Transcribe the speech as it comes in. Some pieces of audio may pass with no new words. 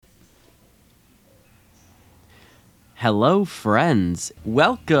Hello, friends.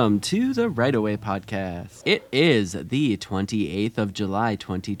 Welcome to the Right Away podcast. It is the 28th of July,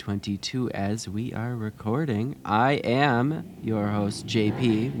 2022, as we are recording. I am your host,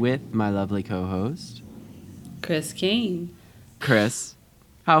 JP, with my lovely co-host, Chris Kane. Chris.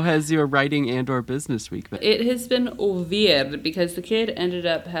 How has your writing and or business week been? It has been weird because the kid ended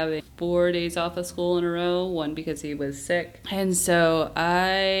up having 4 days off of school in a row, one because he was sick. And so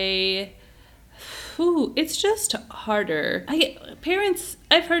it's just harder.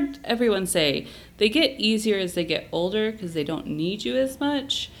 I've heard everyone say they get easier as they get older because they don't need you as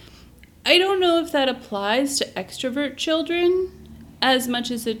much. I don't know if that applies to extrovert children as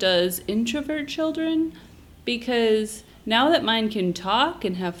much as it does introvert children, because now that mine can talk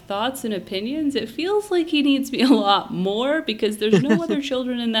and have thoughts and opinions, it feels like he needs me a lot more because there's no other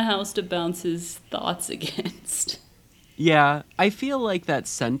children in the house to bounce his thoughts against. Yeah, I feel like that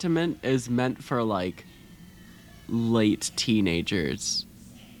sentiment is meant for, like, late teenagers.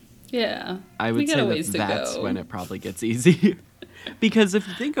 Yeah. I would say that's when it probably gets easy. Because if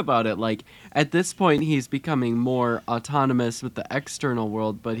you think about it, like, at this point, he's becoming more autonomous with the external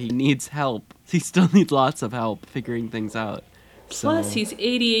world, but he needs help. He still needs lots of help figuring things out. Plus, he's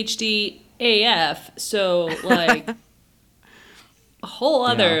ADHD AF, so, like, a whole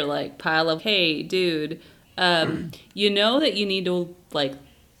other, like, pile of, hey, dude, you know that you need to, like,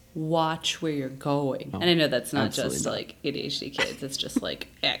 watch where you're going. And I know that's not just, like, ADHD kids. It's just, like,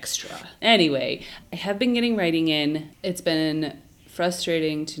 extra. Anyway, I have been getting writing in. It's been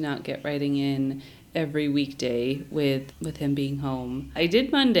frustrating to not get writing in every weekday with him being home. I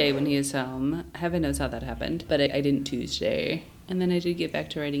did Monday when he was home. Heaven knows how that happened. But I didn't Tuesday. And then I did get back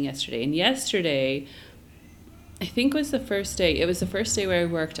to writing yesterday. And yesterday, I think was the first day. It was the first day where I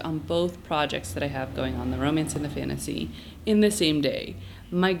worked on both projects that I have going on, the romance and the fantasy, in the same day.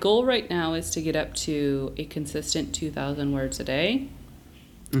 My goal right now is to get up to a consistent 2,000 words a day,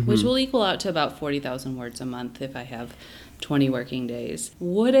 which will equal out to about 40,000 words a month if I have 20 working days.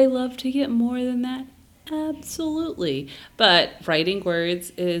 Would I love to get more than that? Absolutely. But writing words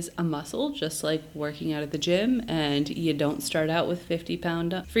is a muscle, just like working out at the gym, and you don't start out with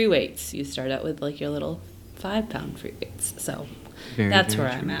 50-pound free weights. You start out with, like, your little 5-pound free weights. So that's where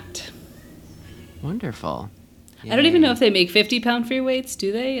I'm at. Wonderful. Yay. I don't even know if they make 50-pound free weights,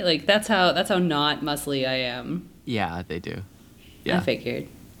 do they? Like, that's how not muscly I am. Yeah, they do. Yeah. I figured.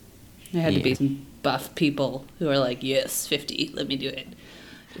 There had to be some buff people who are like, yes, 50, let me do it.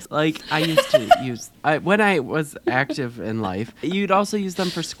 Like, I used to when I was active in life, you'd also use them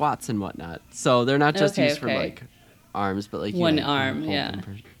for squats and whatnot. So they're not just used for, like, arms, but, like, one arm, yeah.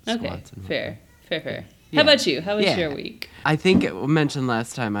 Okay, fair. Yeah. How about you? How was your week? I think it mentioned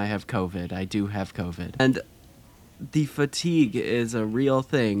last time I have COVID. I do have COVID. And the fatigue is a real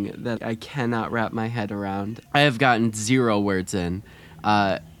thing that I cannot wrap my head around. I have gotten 0 words in.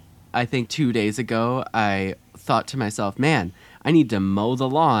 I think 2 days ago, I thought to myself, man, I need to mow the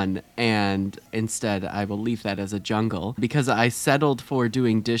lawn, and instead I will leave that as a jungle because I settled for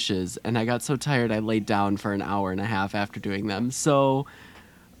doing dishes, and I got so tired I laid down for an hour and a half after doing them. So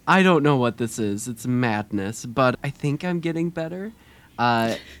I don't know what this is. It's madness, but I think I'm getting better.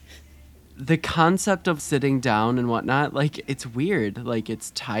 The concept of sitting down and whatnot, like, it's weird. Like,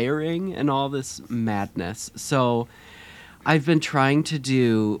 it's tiring and all this madness. So I've been trying to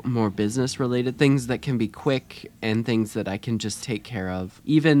do more business-related things that can be quick and things that I can just take care of.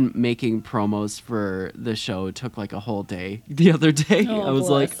 Even making promos for the show took, like, a whole day the other day. I was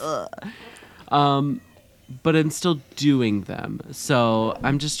like, ugh. But I'm still doing them. So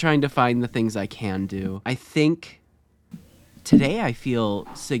I'm just trying to find the things I can do. I think today I feel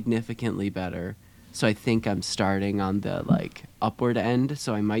significantly better. So I think I'm starting on the, like, upward end.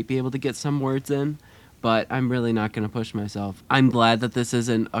 So I might be able to get some words in. But I'm really not going to push myself. I'm glad that this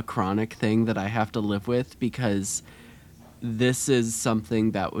isn't a chronic thing that I have to live with, because this is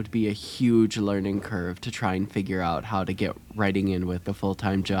something that would be a huge learning curve to try and figure out how to get writing in with a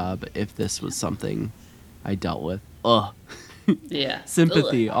full-time job if this was something I dealt with. Ugh. Yeah.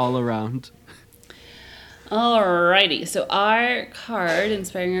 Sympathy all around. Alrighty. So our card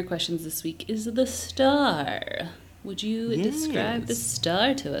inspiring our questions this week is the star. Would you describe the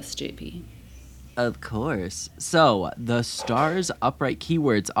star to us, JP? Of course. So, the star's upright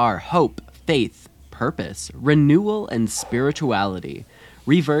keywords are hope, faith, purpose, renewal, and spirituality.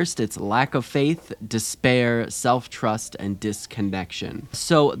 Reversed, it's lack of faith, despair, self-trust, and disconnection.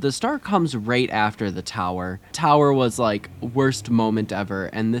 So the star comes right after the tower. Tower was like worst moment ever,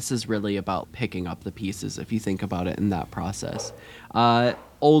 and this is really about picking up the pieces if you think about it in that process.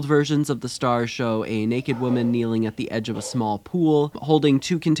 Old versions of the star show a naked woman kneeling at the edge of a small pool, holding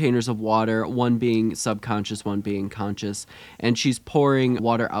 2 containers of water, one being subconscious, one being conscious, and she's pouring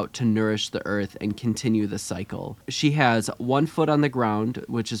water out to nourish the earth and continue the cycle. She has 1 foot on the ground,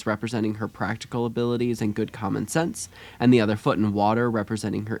 which is representing her practical abilities and good common sense, and the other foot in water,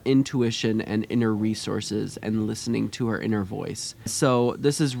 representing her intuition and inner resources and listening to her inner voice. So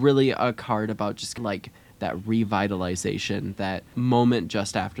this is really a card about just like that revitalization, that moment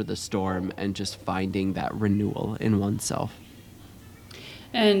just after the storm, and just finding that renewal in oneself.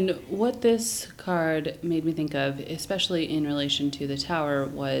 And what this card made me think of, especially in relation to the Tower,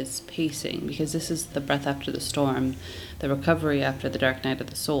 was pacing, because this is the breath after the storm, the recovery after the dark night of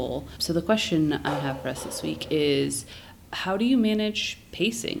the soul. So the question I have for us this week is, how do you manage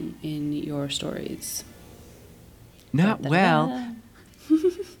pacing in your stories? Not well.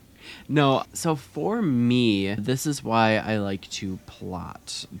 No, so for me, this is why I like to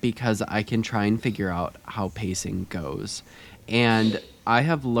plot, because I can try and figure out how pacing goes. And I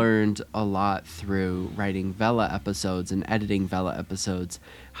have learned a lot through writing Vela episodes and editing Vela episodes,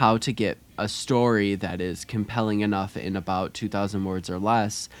 how to get a story that is compelling enough in about 2,000 words or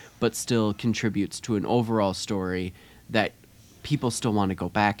less, but still contributes to an overall story that people still want to go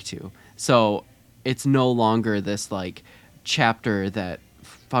back to. So it's no longer this like chapter that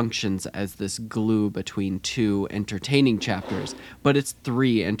functions as this glue between 2 entertaining chapters, but it's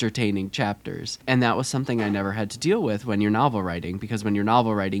 3 entertaining chapters. And that was something I never had to deal with when you're novel writing, because when you're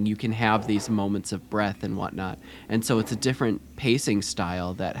novel writing, you can have these moments of breath and whatnot. And so it's a different pacing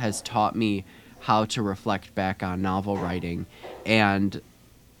style that has taught me how to reflect back on novel writing. And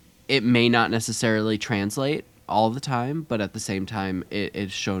it may not necessarily translate all the time, but at the same time,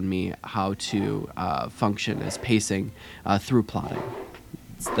 it's shown me how to function as pacing through plotting.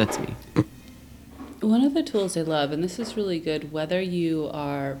 That's me. One of the tools I love, and this is really good, whether you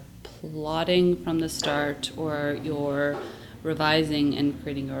are plotting from the start or you're revising and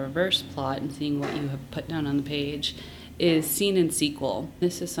creating a reverse plot and seeing what you have put down on the page, is scene and sequel.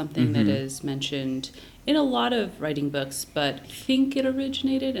 This is something that is mentioned in a lot of writing books, but I think it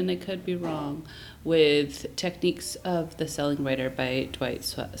originated, and I could be wrong, with Techniques of the Selling Writer by Dwight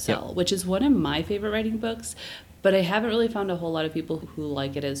Sell, which is one of my favorite writing books. But I haven't really found a whole lot of people who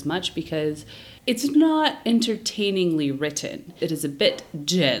like it as much because it's not entertainingly written. It is a bit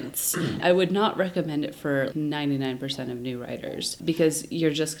dense. I would not recommend it for 99% of new writers because you're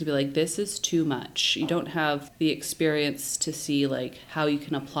just going to be like, this is too much. You don't have the experience to see like how you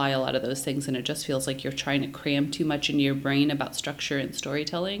can apply a lot of those things, and it just feels like you're trying to cram too much into your brain about structure and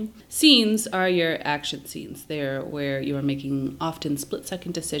storytelling. Scenes are your action scenes. They're where you are making often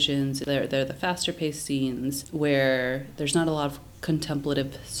split-second decisions. They're the faster-paced scenes where there's not a lot of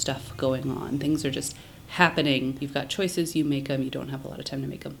contemplative stuff going on. Things are just happening. You've got choices, you make them, you don't have a lot of time to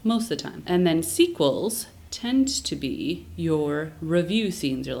make them most of the time. And then sequels tend to be your review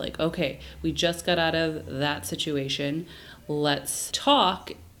scenes. You're like, okay, we just got out of that situation. Let's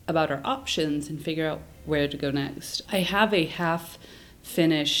talk about our options and figure out where to go next. I have a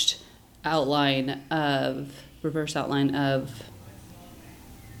half-finished reverse outline of,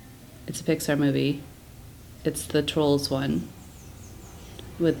 it's a Pixar movie. It's the Trolls one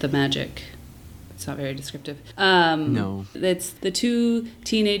with the magic. It's not very descriptive. No. It's the 2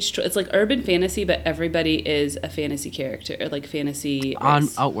 teenage it's like urban fantasy, but everybody is a fantasy character, like fantasy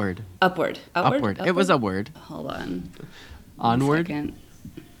race. Upward. It was a word. Hold on. Onward?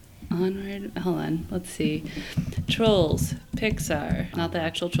 Onward. Hold on. Let's see. Trolls. Pixar. Not the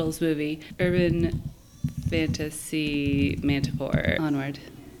actual Trolls movie. Urban fantasy Manticore. Onward.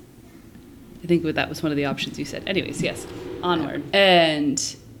 I think that was one of the options you said. Anyways, yes. Onward.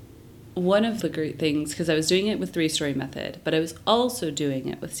 And one of the great things, because I was doing it with 3-story method, but I was also doing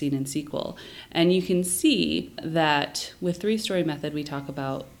it with scene and sequel. And you can see that with 3-story method, we talk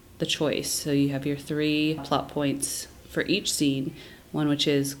about the choice. So you have your 3 plot points for each scene. One which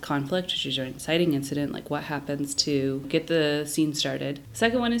is conflict, which is your inciting incident, like what happens to get the scene started.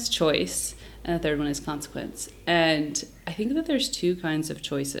 Second one is choice, and the third one is consequence. And I think that there's 2 kinds of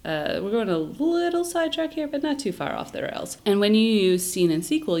choices. We're going a little sidetrack here, but not too far off the rails. And when you use scene and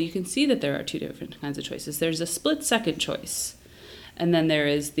sequel, you can see that there are 2 different kinds of choices. There's a split-second choice. And then there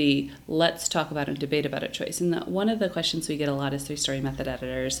is the let's talk about and debate about a choice. And one of the questions we get a lot as 3-story method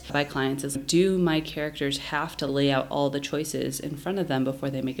editors by clients is, do my characters have to lay out all the choices in front of them before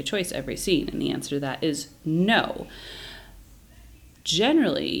they make a choice every scene? And the answer to that is no.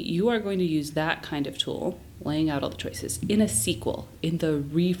 Generally, you are going to use that kind of tool, laying out all the choices, in a sequel, in the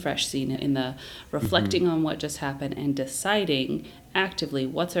refresh scene, in the reflecting on what just happened and deciding actively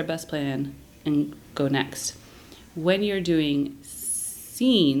what's our best plan and go next. When you're doing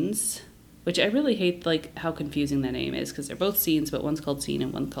scenes, which I really hate like how confusing that name is because they're both scenes, but one's called scene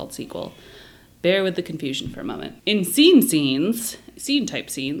and one's called sequel. Bear with the confusion for a moment. In scene type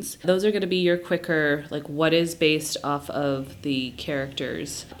scenes, those are going to be your quicker, like what is based off of the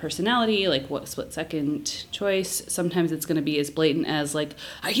character's personality, like what split second choice. Sometimes it's going to be as blatant as like,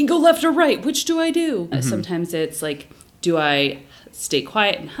 I can go left or right, which do I do? Sometimes it's like, do I stay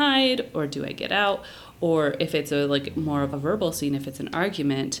quiet and hide or do I get out? Or if it's a like more of a verbal scene, if it's an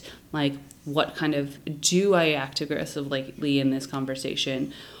argument, like what kind of, do I act aggressively in this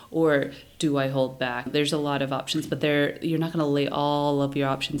conversation? Or do I hold back? There's a lot of options, but you're not going to lay all of your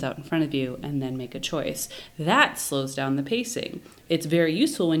options out in front of you and then make a choice. That slows down the pacing. It's very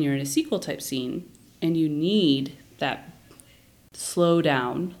useful when you're in a sequel type scene and you need that slow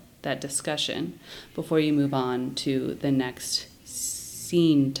down, that discussion, before you move on to the next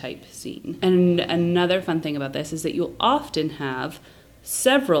scene type scene. And another fun thing about this is that you'll often have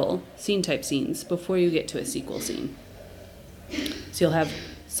several scene type scenes before you get to a sequel scene. So you'll have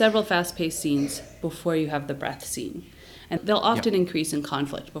several fast-paced scenes before you have the breath scene. And they'll often increase in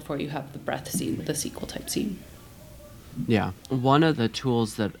conflict before you have the breath scene, the sequel type scene. Yeah. One of the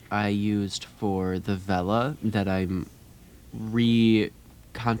tools that I used for the Vela that I'm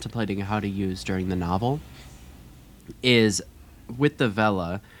contemplating how to use during the novel is with the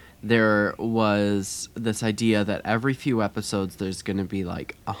Vela, there was this idea that every few episodes there's going to be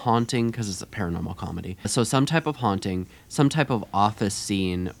like a haunting because it's a paranormal comedy. So some type of haunting, some type of office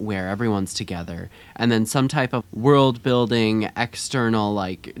scene where everyone's together, and then some type of world building, external,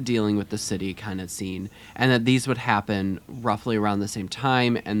 like dealing with the city kind of scene. And that these would happen roughly around the same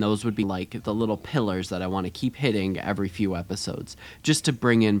time, and those would be like the little pillars that I want to keep hitting every few episodes just to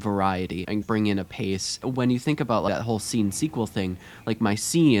bring in variety and bring in a pace. When you think about like that whole scene sequel thing, like my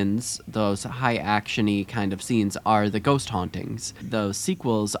scenes, those high actiony kind of scenes are the ghost hauntings. Those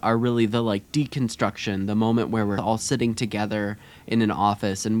sequels are really the like deconstruction, the moment where we're all sitting together in an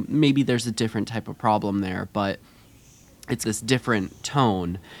office and maybe there's a different type of problem there, but it's this different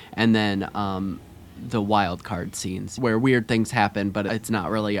tone. And then the wild card scenes where weird things happen, but it's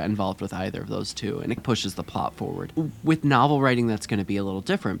not really involved with either of those two, and it pushes the plot forward. With novel writing, that's going to be a little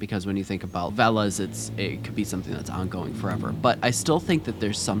different because when you think about Velas, it could be something that's ongoing forever. But I still think that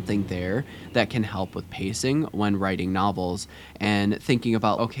there's something there that can help with pacing when writing novels and thinking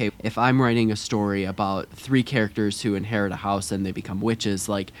about, okay, if I'm writing a story about 3 characters who inherit a house and they become witches,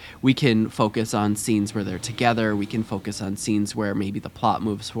 like we can focus on scenes where they're together, we can focus on scenes where maybe the plot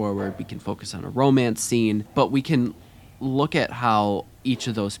moves forward, we can focus on a romance scene, but we can look at how each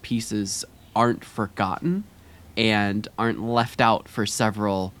of those pieces aren't forgotten and aren't left out for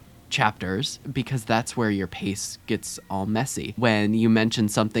several chapters, because that's where your pace gets all messy when you mention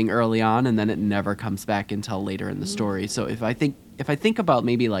something early on and then it never comes back until later in the story. So if I think about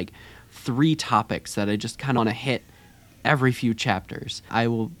maybe like 3 topics that I just kind of want to hit every few chapters, I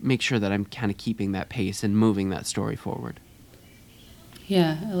will make sure that I'm kind of keeping that pace and moving that story forward.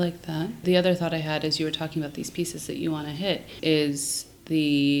 Yeah, I like that. The other thought I had as you were talking about these pieces that you want to hit is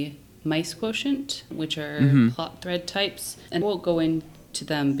the mice quotient, which are plot thread types. And we'll go into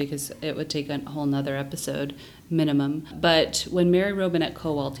them because it would take a whole nother episode minimum. But when Mary Robinette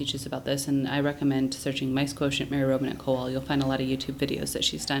Kowal teaches about this, and I recommend searching mice quotient Mary Robinette Kowal, you'll find a lot of YouTube videos that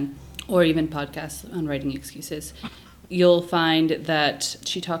she's done, or even podcasts on writing excuses. You'll find that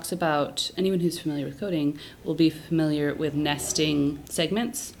she talks about, anyone who's familiar with coding will be familiar with nesting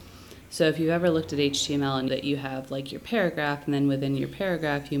segments. So if you've ever looked at HTML and that you have like your paragraph, and then within your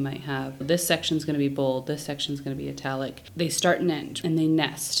paragraph you might have this section's going to be bold, this section's going to be italic. They start and end, and they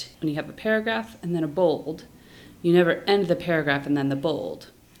nest. When you have a paragraph and then a bold, you never end the paragraph and then the bold.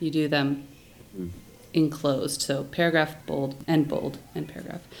 You do them enclosed. So paragraph, bold, and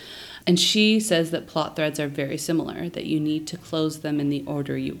paragraph. And she says that plot threads are very similar, that you need to close them in the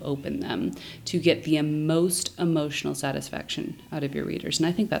order you open them to get the most emotional satisfaction out of your readers. And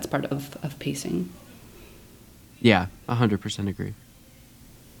I think that's part of pacing. Yeah, 100% agree.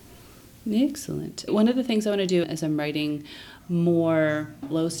 Excellent. One of the things I want to do as I'm writing more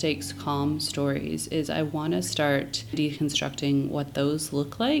low-stakes, calm stories is I want to start deconstructing what those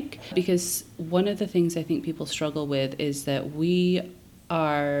look like. Because one of the things I think people struggle with is that we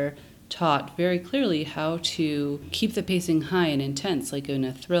are taught very clearly how to keep the pacing high and intense, like in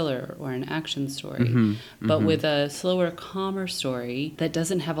a thriller or an action story. But with a slower, calmer story that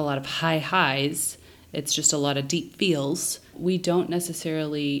doesn't have a lot of high highs it's just a lot of deep feels. We don't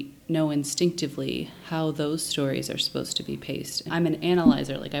necessarily know instinctively how those stories are supposed to be paced. I'm an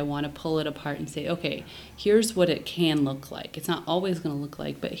analyzer. Like, I want to pull it apart and say, okay, here's what it can look like. It's not always going to look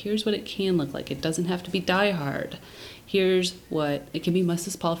like, but here's what it can look like. It doesn't have to be Die Hard. Here's what it can be.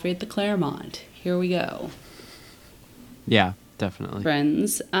 Mrs. Palfrey at the Claremont. Here we go. Yeah, definitely.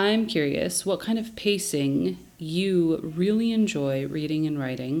 Friends, I'm curious what kind of pacing you really enjoy reading and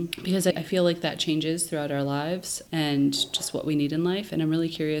writing, because I feel like that changes throughout our lives and just what we need in life. And I'm really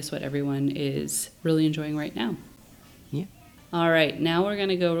curious what everyone is really enjoying right now. Yeah. All right, now we're going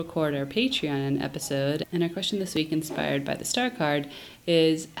to go record our Patreon episode. And our question this week, inspired by the star card,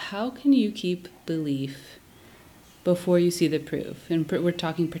 is how can you keep belief before you see the proof? And we're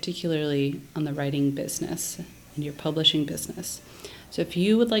talking particularly on the writing business and your publishing business. So if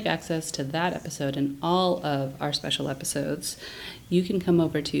you would like access to that episode and all of our special episodes, you can come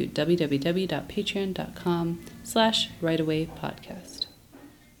over to www.patreon.com/writeawaypodcast.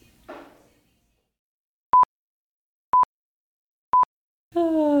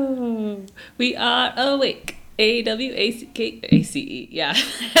 Oh, we are awake. AWACKACE. Yeah,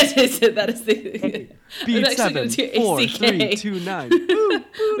 that is the Beat 7, 4, 3, 2, 9.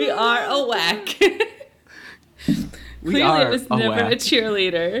 We are a whack. We Clearly, are I was never a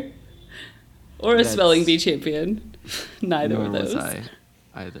cheerleader or a spelling bee champion. Neither Nor of those. was I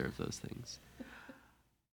either of those things.